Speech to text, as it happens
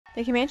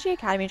The Comanche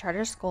Academy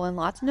Charter School in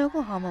Lawton,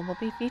 Oklahoma will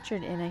be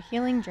featured in A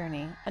Healing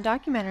Journey, a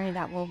documentary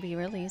that will be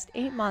released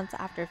 8 months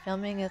after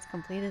filming is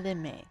completed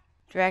in May.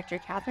 Director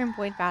Catherine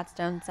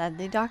Boyd-Batstone said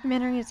the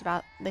documentary is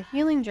about the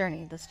healing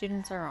journey the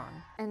students are on.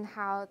 And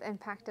how the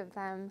impact of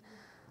them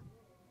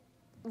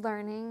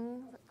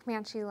learning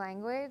Comanche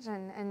language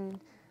and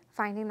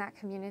finding that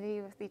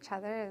community with each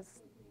other as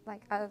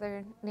like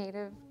other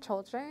Native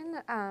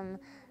children,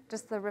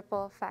 just the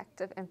ripple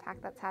effect of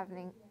impact that's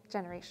happening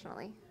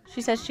generationally.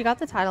 She said she got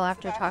the title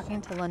after talking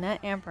to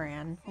Lynette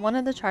Amperan, one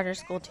of the charter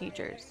school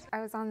teachers.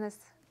 I was on this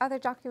other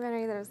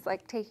documentary that was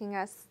like taking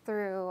us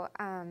through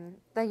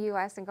the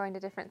U.S. and going to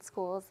different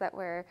schools that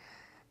were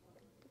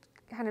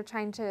kind of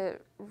trying to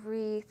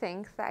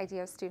rethink the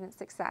idea of student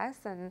success,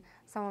 and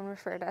someone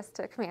referred us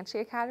to Comanche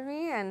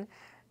Academy, and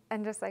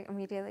just like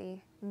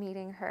immediately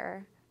meeting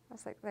her, I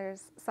was like,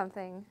 there's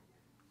something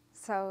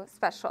so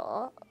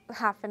special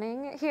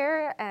happening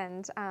here,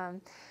 and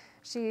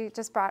she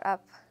just brought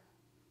up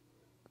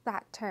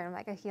that term,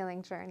 like a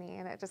healing journey,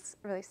 and it just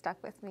really stuck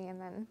with me.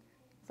 And then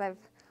as I've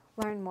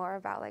learned more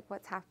about like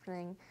what's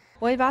happening.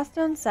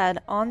 Boyd-Batstone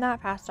said on that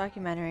past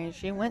documentary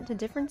she went to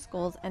different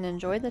schools and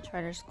enjoyed the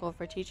charter school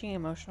for teaching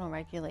emotional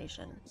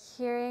regulation.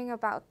 Hearing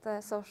about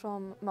the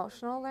social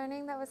emotional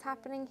learning that was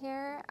happening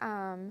here,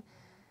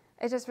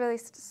 it just really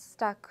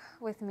stuck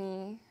with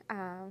me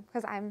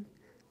because I'm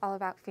all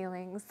about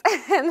feelings,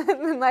 and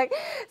then like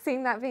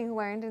seeing that being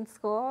learned in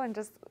school, and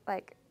just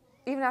like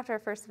even after our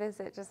first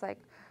visit, just like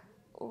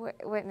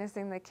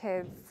witnessing the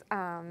kids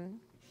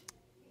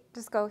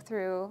just go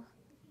through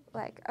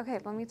like, okay,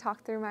 let me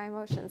talk through my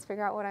emotions,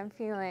 figure out what I'm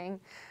feeling,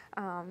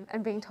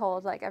 and being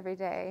told like every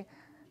day,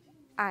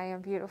 I am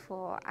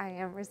beautiful, I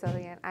am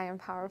resilient, I am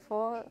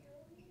powerful.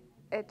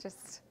 It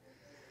just,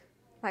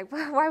 like,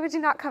 why would you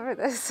not cover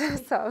this?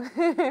 So.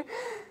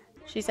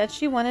 She said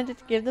she wanted to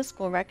give the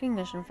school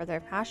recognition for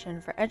their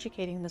passion for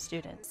educating the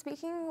students.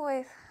 Speaking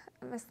with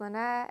Miss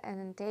Lynette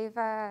and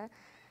Dava,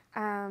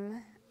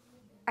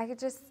 I could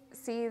just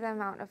see the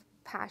amount of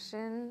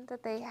passion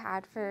that they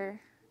had for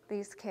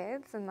these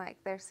kids and like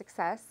their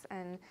success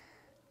and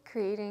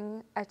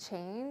creating a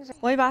change.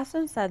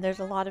 Boyd-Batstone said there's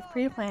a lot of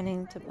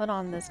pre-planning to put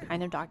on this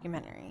kind of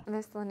documentary.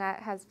 Miss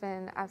Lynette has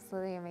been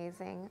absolutely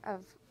amazing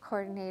of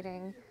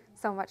coordinating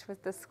so much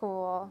with the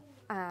school,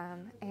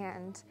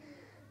 and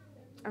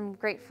I'm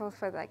grateful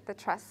for like the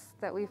trust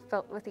that we've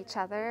built with each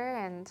other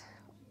and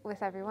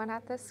with everyone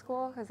at this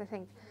school, because I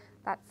think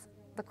that's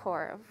the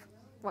core of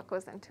what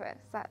goes into it,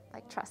 is that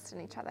like trust in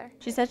each other.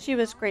 She said she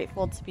was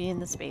grateful to be in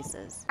the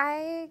spaces.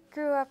 I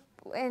grew up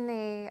in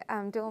a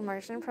dual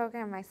immersion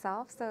program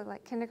myself, so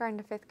like kindergarten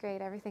to 5th grade,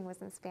 everything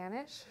was in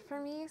Spanish for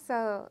me.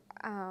 So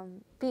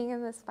being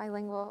in this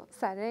bilingual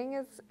setting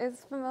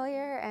is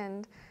familiar,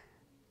 and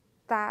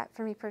that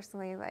for me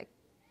personally like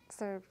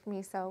served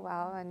me so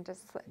well and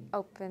just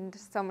opened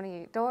so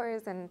many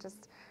doors and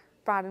just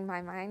broadened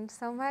my mind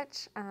so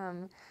much.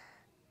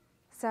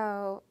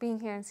 So being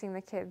here and seeing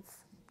the kids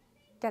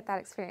get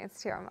that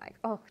experience too, I'm like,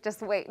 oh,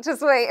 just wait.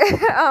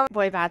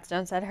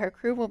 Boyd-Batstone said her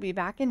crew will be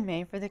back in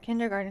May for the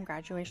kindergarten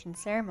graduation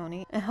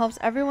ceremony and hopes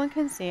everyone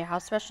can see how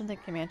special the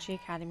Comanche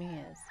Academy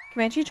is.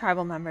 Comanche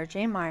tribal member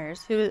Jane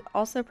Myers, who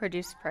also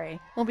produced Prey,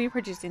 will be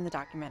producing the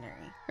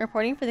documentary.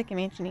 Reporting for the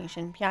Comanche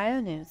Nation, PIO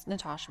News,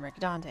 Natasha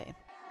Mercadante.